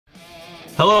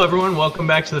Hello everyone, welcome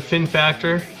back to the Fin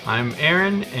Factor. I'm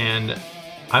Aaron and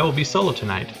I will be solo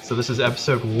tonight. So this is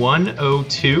episode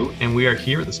 102 and we are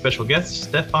here with a special guest,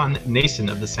 Stefan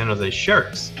Noesen of the San Jose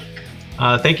Sharks.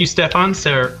 Thank you Stefan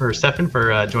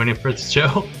for joining for this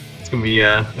show. It's going to be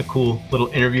a cool little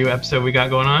interview episode we got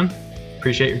going on.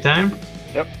 Appreciate your time.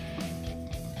 Yep.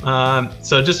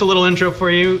 So just a little intro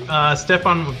for you.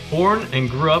 Stefan was born and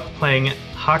grew up playing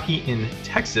hockey in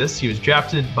Texas. He was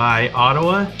drafted by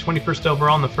Ottawa, 21st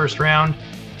overall in the first round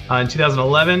in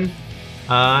 2011.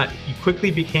 He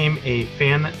quickly became a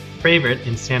fan favorite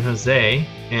in San Jose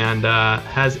and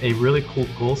has a really cool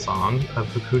goal song of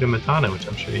Hakuda Matata, which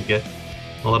I'm sure you get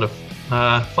a lot of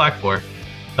flack for.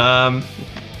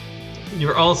 You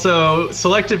were also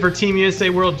selected for Team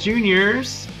USA World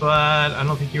Juniors, but I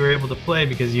don't think you were able to play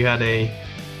because you had a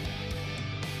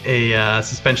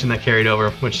suspension that carried over,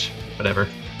 which, whatever,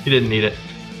 you didn't need it.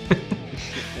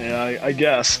 Yeah, I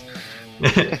guess.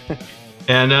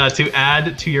 And to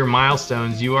add to your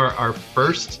milestones, you are our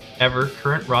first ever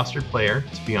current rostered player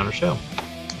to be on our show.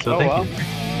 So thank you.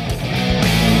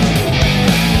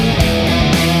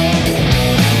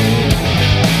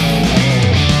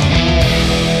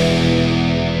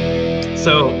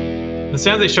 So the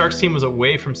San Jose Sharks team was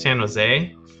away from San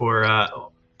Jose for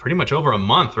pretty much over a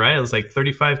month, right? It was like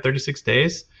 35, 36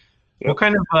 days. Yep. What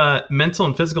kind of mental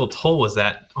and physical toll was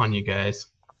that on you guys?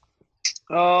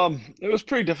 It was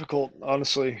pretty difficult,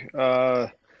 honestly.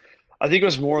 I think it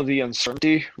was more the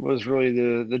uncertainty was really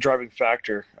the driving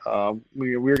factor.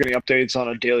 We were getting updates on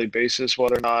a daily basis,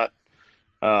 whether or not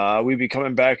we'd be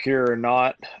coming back here or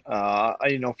not.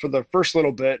 For the first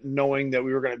little bit, knowing that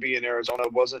we were going to be in Arizona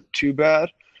wasn't too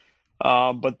bad.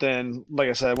 But then, like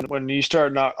I said, when you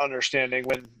start not understanding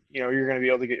when you're going to be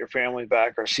able to get your family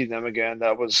back or see them again,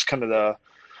 that was kind of the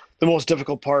most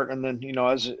difficult part. And then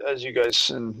as you guys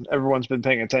and everyone's been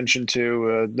paying attention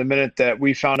to, the minute that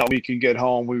we found out we could get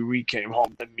home, we came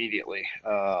home immediately.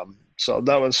 So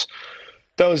that was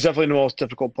definitely the most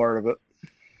difficult part of it.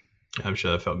 I'm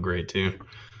sure that felt great too.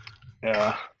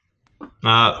 Yeah.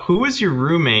 Who was your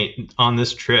roommate on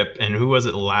this trip, and who was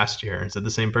it last year? Is it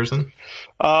the same person?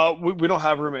 We don't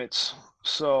have roommates.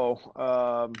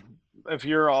 So if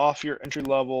you're off your entry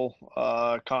level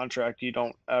contract, you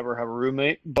don't ever have a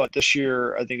roommate. But this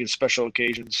year, I think it's special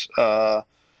occasions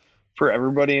for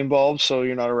everybody involved. So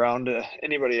you're not around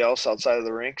anybody else outside of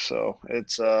the rink. So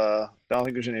it's I don't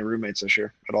think there's any roommates this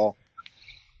year at all.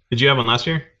 Did you have one last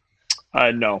year?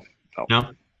 No.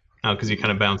 No, because you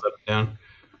kind of bounce up and down.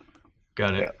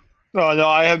 Got it. Yeah. No,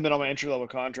 I haven't been on my entry level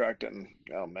contract in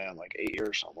like 8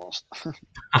 years almost.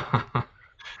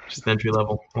 Just entry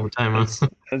level all the time, huh?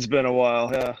 It's been a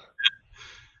while, yeah.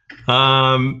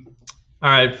 All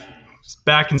right.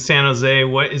 Back in San Jose,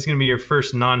 what is going to be your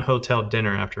first non-hotel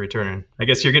dinner after returning? I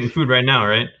guess you're getting food right now,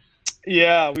 right?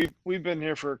 Yeah, we've been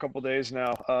here for a couple days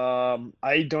now.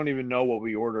 I don't even know what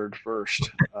we ordered first.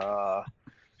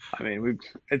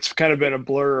 It's kind of been a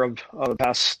blur of the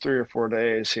past 3 or 4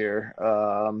 days here.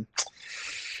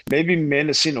 Maybe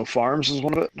Mendocino Farms is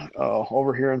one of it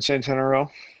over here in St. Row.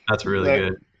 That's really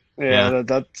good. Yeah.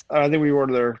 I think we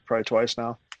ordered there probably twice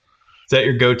now. Is that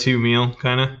your go-to meal,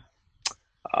 kind of?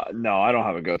 No, I don't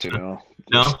have a go-to meal.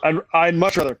 No? I'd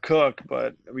much rather cook,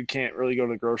 but we can't really go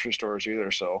to the grocery stores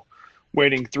either. So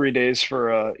waiting 3 days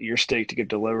for your steak to get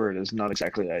delivered is not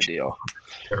exactly ideal.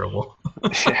 Terrible.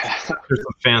 Yeah. Some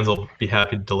fans will be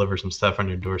happy to deliver some stuff on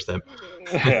your doorstep.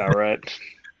 Yeah, right.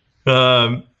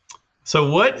 So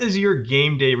what is your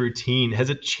game day routine? Has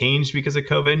it changed because of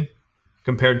COVID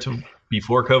compared to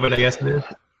before COVID, I guess it is?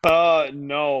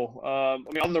 No.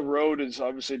 On the road is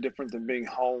obviously different than being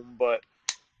home, but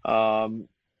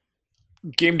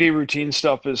game day routine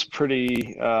stuff is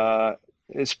pretty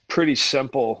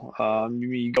simple.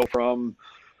 You go from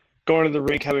going to the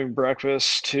rink, having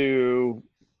breakfast, to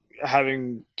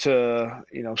having to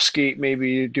skate,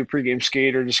 maybe do pregame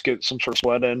skate or just get some sort of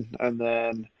sweat in, and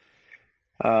then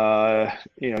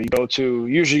you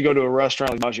usually go to a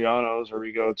restaurant like Maggiano's, or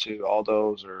you go to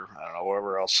Aldo's, or I don't know,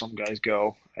 wherever else some guys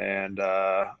go. And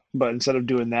but instead of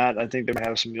doing that, I think they might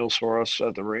have some meals for us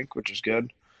at the rink, which is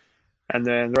good. And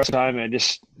then the rest of the time, I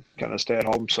just kind of stay at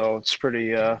home, so it's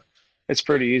pretty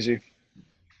easy.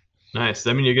 Nice. Does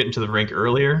that mean you're getting to the rink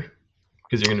earlier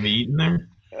because you're going to be eating there?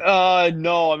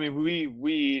 No. We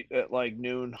eat at like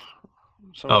noon.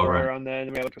 Somewhere around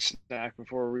then. We have like a snack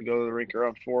before we go to the rink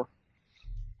around 4.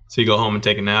 So you go home and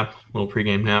take a nap, a little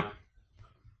pregame nap?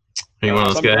 Are you one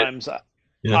of those guys? Sometimes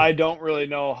I don't really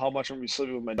know how much I'm going to be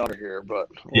sleeping with my daughter here, but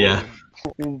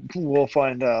we'll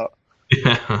find out.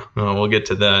 Yeah, well, we'll get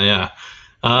to that, yeah.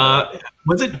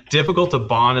 Was it difficult to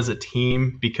bond as a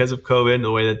team because of COVID,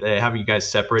 the way that they have you guys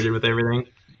separated with everything?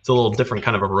 It's a little different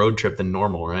kind of a road trip than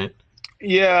normal, right?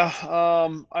 Yeah,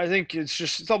 I think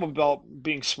it's all about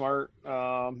being smart.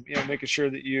 Making sure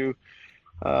that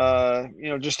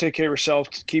just take care of yourself,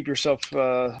 keep yourself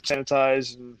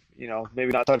sanitized, and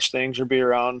maybe not touch things or be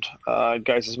around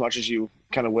guys as much as you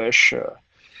kind of wish.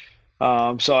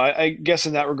 So I guess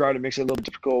in that regard, it makes it a little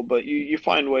difficult, but you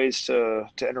find ways to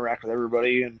interact with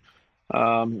everybody, and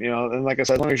and like I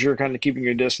said, as long as you're kind of keeping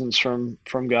your distance from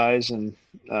guys, and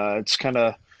it's kind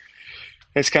of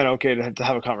okay to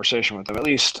have a conversation with them. At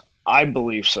least I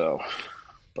believe so.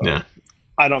 But Yeah.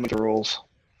 I don't make the rules.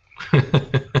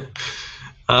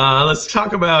 Let's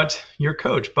talk about your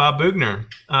coach, Bob Boughner.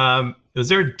 Was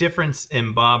there a difference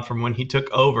in Bob from when he took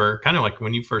over, kind of like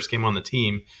when you first came on the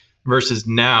team, versus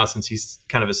now, since he's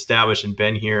kind of established and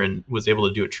been here and was able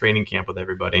to do a training camp with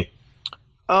everybody?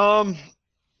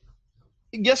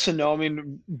 Yes and no. I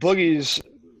mean, Boogie's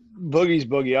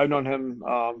Boogie. I've known him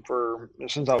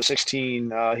since I was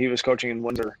 16. He was coaching in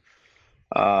Windsor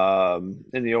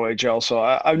in the OHL, so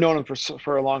I've known him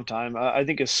for a long time. I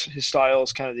think his style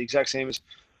is kind of the exact same as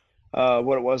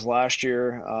what it was last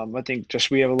year. I think just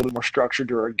we have a little bit more structure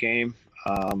to our game,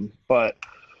 but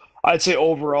I'd say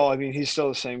overall, I mean, he's still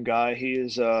the same guy. He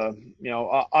is, I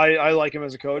like him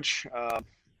as a coach.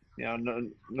 No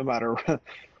matter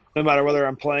no matter whether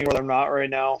I'm playing or whether I'm not right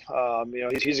now.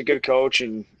 He's a good coach,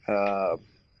 and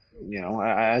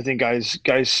I think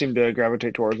guys seem to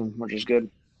gravitate towards him, which is good.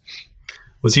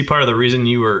 Was he part of the reason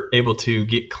you were able to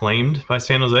get claimed by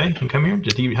San Jose and come here?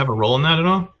 Did he have a role in that at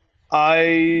all?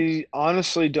 I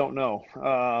honestly don't know.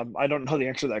 I don't know the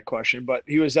answer to that question, but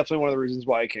he was definitely one of the reasons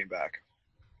why I came back.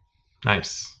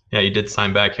 Nice. Yeah, you did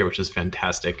sign back here, which is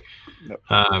fantastic. Yep.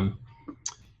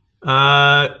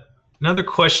 Another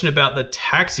question about the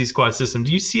taxi squad system.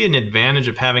 Do you see an advantage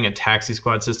of having a taxi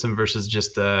squad system versus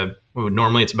just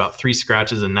normally it's about 3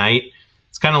 scratches a night?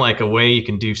 It's kind of like a way you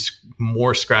can do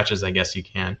more scratches, I guess you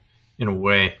can, in a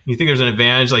way. You think there's an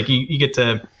advantage? Like you get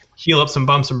to heal up some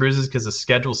bumps and bruises because the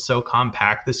schedule's so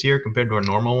compact this year compared to a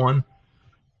normal one?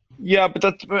 Yeah, but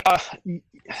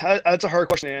that's a hard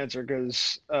question to answer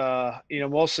because,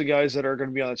 most of the guys that are going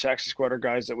to be on the taxi squad are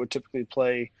guys that would typically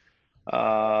play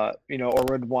or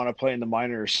would want to play in the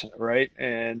minors, right?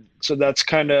 And so that's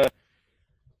kind of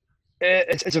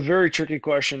it's a very tricky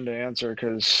question to answer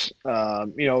because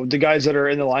the guys that are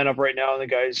in the lineup right now and the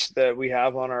guys that we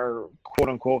have on our quote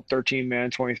unquote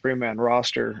 13-man, 23-man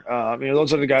roster,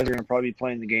 those are the guys that are going to probably be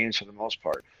playing the games for the most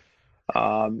part.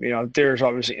 There's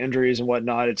obviously injuries and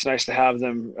whatnot. It's nice to have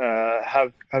them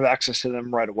have access to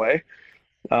them right away.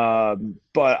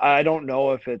 But I don't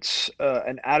know if it's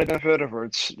an added benefit or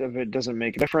if it doesn't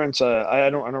make a difference. I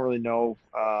don't really know.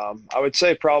 I would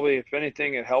say probably if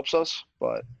anything it helps us,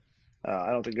 but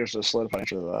I don't think there's a solidified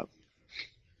answer to that.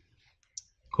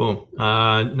 Cool.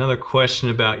 Another question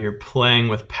about your playing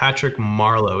with Patrick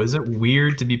Marleau. Is it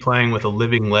weird to be playing with a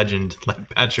living legend like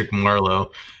Patrick Marleau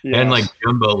and like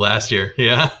Jumbo last year?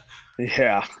 Yeah.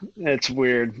 Yeah, it's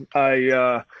weird.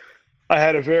 I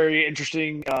had a very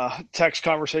interesting text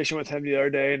conversation with him the other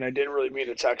day, and I didn't really mean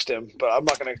to text him, but I'm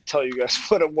not going to tell you guys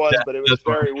what it was, but it was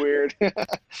very weird.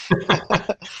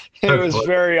 It was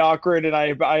very awkward, and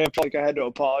I felt like I had to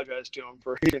apologize to him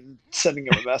for even sending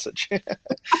him a message.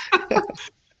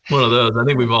 One of those. I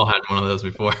think we've all had one of those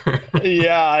before.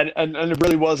 Yeah, and it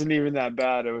really wasn't even that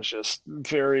bad. It was just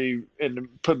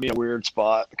it put me in a weird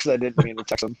spot because I didn't mean to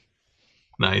text him.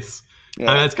 Nice.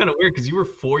 Yeah. It's kind of weird because you were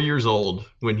 4 years old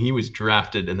when he was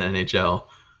drafted in the NHL.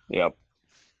 Yep.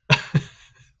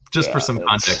 Just for some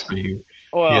context for you.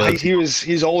 Well,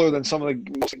 he's older than some of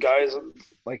most of the guys.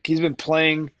 Like he's been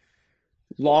playing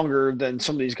longer than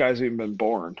some of these guys have even been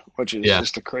born, which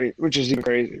is which is even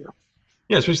crazier.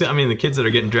 Yeah, especially the kids that are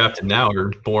getting drafted now are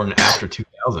born after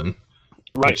 2000,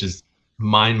 right? Which is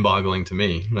mind-boggling to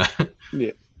me.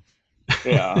 Yeah.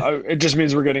 It just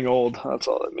means we're getting old. That's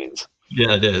all it means.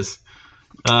 Yeah, it is.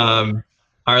 All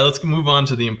right, let's move on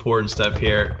to the important stuff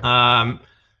here.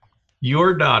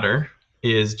 Your daughter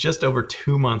is just over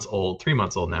 2 months old, 3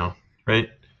 months old now, right?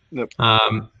 Yep.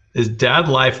 Is dad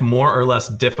life more or less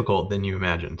difficult than you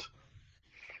imagined?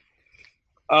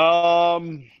 Oh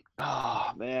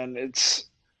man, it's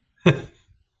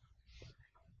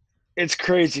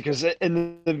crazy because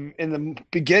in the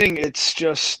beginning, it's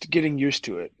just getting used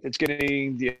to it. It's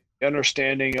getting the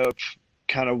understanding of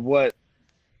kind of what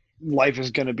life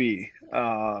is going to be.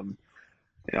 The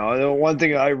one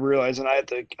thing I realize, and I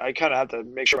kind of have to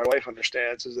make sure my wife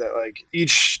understands, is that like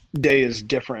each day is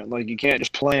different. Like you can't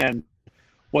just plan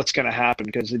what's going to happen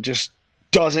because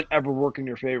doesn't ever work in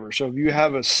your favor. So if you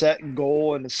have a set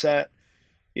goal and a set,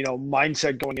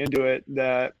 mindset going into it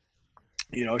that,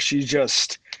 she's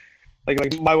just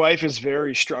like my wife is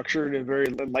very structured and very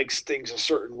likes things a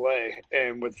certain way.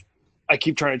 And I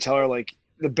keep trying to tell her, like,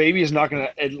 the baby is not going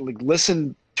to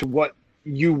listen to what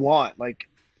you want. Like,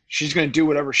 she's going to do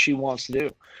whatever she wants to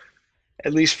do,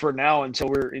 at least for now,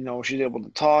 until she's able to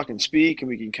talk and speak, and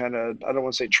we can kind of, I don't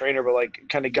want to say train her, but like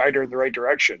kind of guide her in the right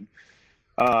direction.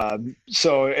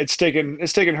 So it's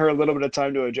taken her a little bit of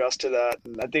time to adjust to that,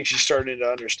 and I think she's starting to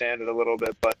understand it a little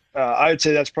bit. But I would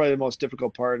say that's probably the most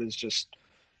difficult part, is just,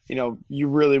 you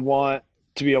really want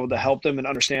to be able to help them and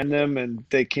understand them, and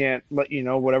they can't let you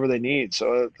know whatever they need.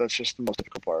 So that's just the most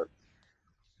difficult part.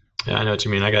 Yeah, I know what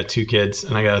you mean. I got 2 kids,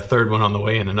 and I got a third one on the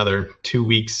way in another 2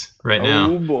 weeks right now.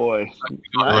 Oh boy! Nice.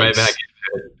 Right back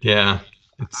into it. Yeah,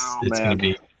 it's going to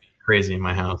be crazy in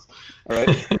my house. All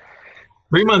right.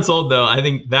 3 months old, though, I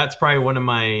think that's probably one of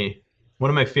my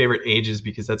favorite ages,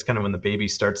 because that's kind of when the baby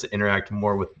starts to interact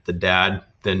more with the dad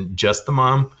than just the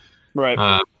mom. Right.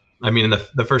 I mean, in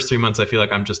the first 3 months, I feel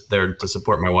like I'm just there to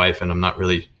support my wife, and I'm not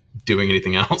really doing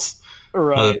anything else.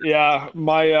 Right. Yeah.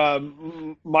 My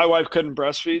wife couldn't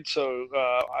breastfeed, so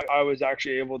I was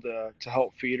actually able to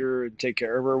help feed her and take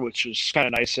care of her, which was kind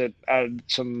of nice. It added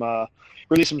some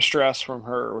stress from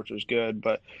her, which was good.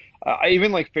 But I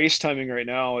even like FaceTiming right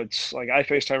now. It's like I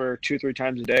FaceTime her 2-3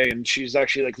 times a day, and she's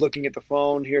actually like looking at the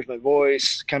phone, hears my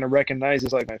voice, kind of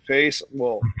recognizes like my face.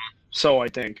 Well, so I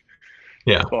think.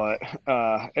 Yeah. But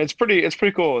it's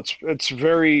pretty cool. It's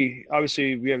very,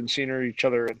 obviously we haven't seen each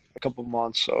other in a couple of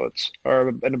months, or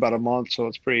in about a month, so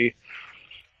it's pretty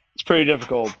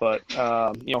difficult. But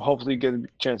hopefully get a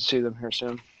chance to see them here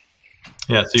soon.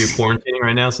 Yeah. So you're quarantining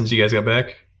right now since you guys got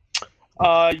back?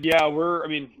 Yeah,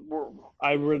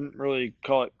 I wouldn't really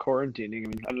call it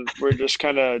quarantining. I mean, we're just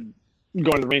kind of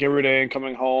going to the rink every day and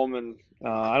coming home, and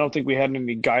I don't think we had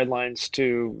any guidelines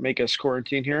to make us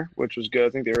quarantine here, which was good. I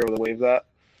think they were able to waive that.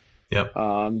 Yep.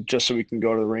 Just so we can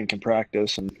go to the rink and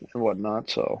practice and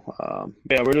whatnot. So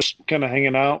yeah, we're just kind of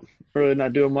hanging out, really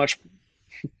not doing much.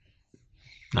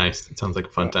 Nice. It sounds like a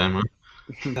fun time, huh?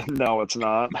 No, it's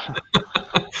not.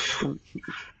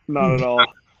 Not at all.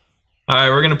 All right,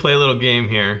 we're gonna play a little game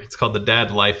here. It's called the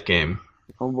Dad Life Game.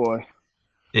 Oh boy.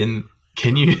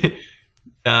 Can you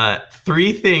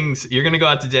 3 things, you're gonna go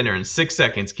out to dinner in 6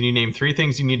 seconds. Can you name 3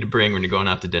 things you need to bring when you're going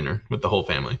out to dinner with the whole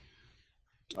family?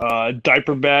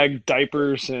 Diaper bag,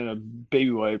 diapers, and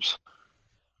baby wipes.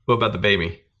 What about the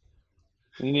baby?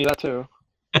 You need that too.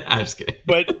 I'm just kidding.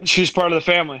 But she's part of the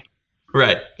family.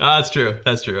 Right. That's true.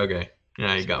 Okay.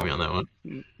 Yeah, you got me on that one.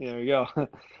 There you go.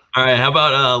 All right. How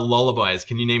about lullabies?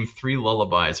 Can you name 3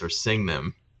 lullabies or sing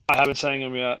them? I haven't sang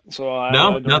them yet, so I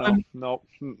nothing. Nope.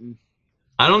 Mm-mm.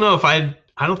 I don't know if I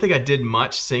don't think I did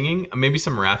much singing. Maybe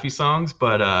some Raffi songs,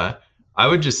 but I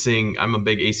would just sing. I'm a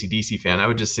big AC/DC fan. I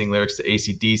would just sing lyrics to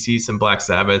AC/DC, some Black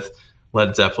Sabbath,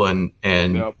 Led Zeppelin,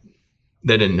 and Yep.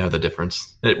 They didn't know the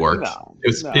difference. It worked. It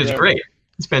was great.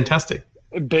 It's fantastic.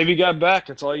 Baby got back.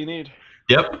 That's all you need.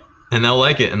 Yep. And they'll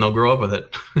like it, and they'll grow up with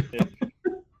it. Yep.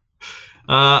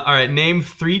 All right. Name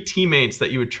 3 teammates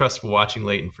that you would trust watching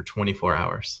Leighton for 24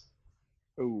 hours.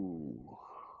 Ooh.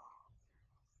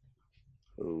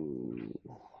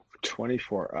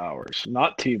 24 hours.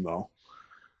 Not Timo.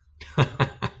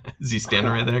 Is he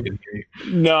standing right there? I can hear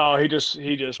you. No, he just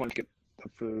went to get the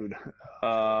food.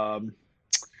 All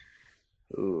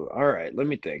right, let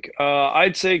me think.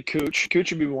 I'd say Cooch.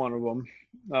 Cooch would be one of them.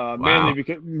 Wow.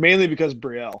 Mainly because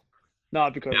Brielle,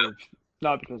 not because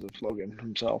of Logan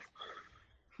himself.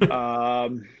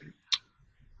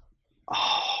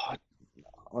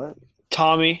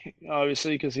 Tommy,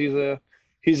 obviously, because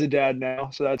he's a dad now,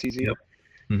 so that's easy. Yep.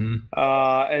 Mm-hmm.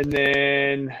 And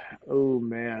then, oh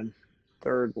man,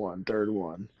 third one.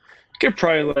 Could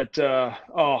probably let.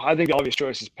 I think the obvious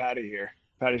choice is Patty here.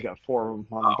 Patty's got 4 of them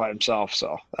on by himself,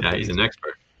 so. Yeah, he's an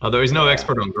expert. Although he's no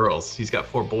expert on girls, he's got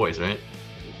 4 boys, right?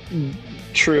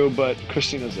 True, but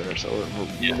Christina's there, so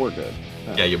we're good.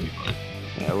 Yeah, you'll be fine.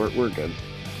 Yeah, we're good.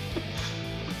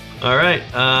 All right,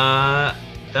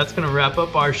 that's gonna wrap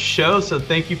up our show. So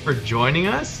thank you for joining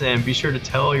us, and be sure to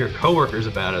tell your coworkers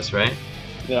about us, right?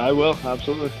 Yeah, I will,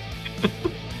 absolutely.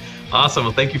 Awesome.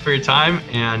 Well, thank you for your time,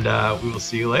 and we will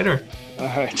see you later. All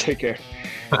right, take care.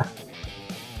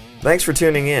 Thanks for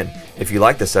tuning in. If you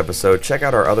like this episode, check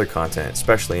out our other content,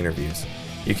 especially interviews.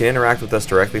 You can interact with us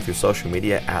directly through social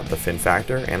media at The Fin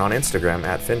Factor and on Instagram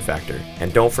at Fin Factor.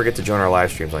 And don't forget to join our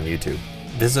live streams on YouTube.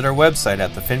 Visit our website at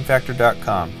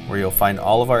thefinfactor.com, where you'll find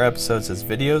all of our episodes as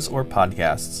videos or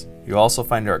podcasts. You'll also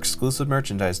find our exclusive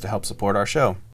merchandise to help support our show.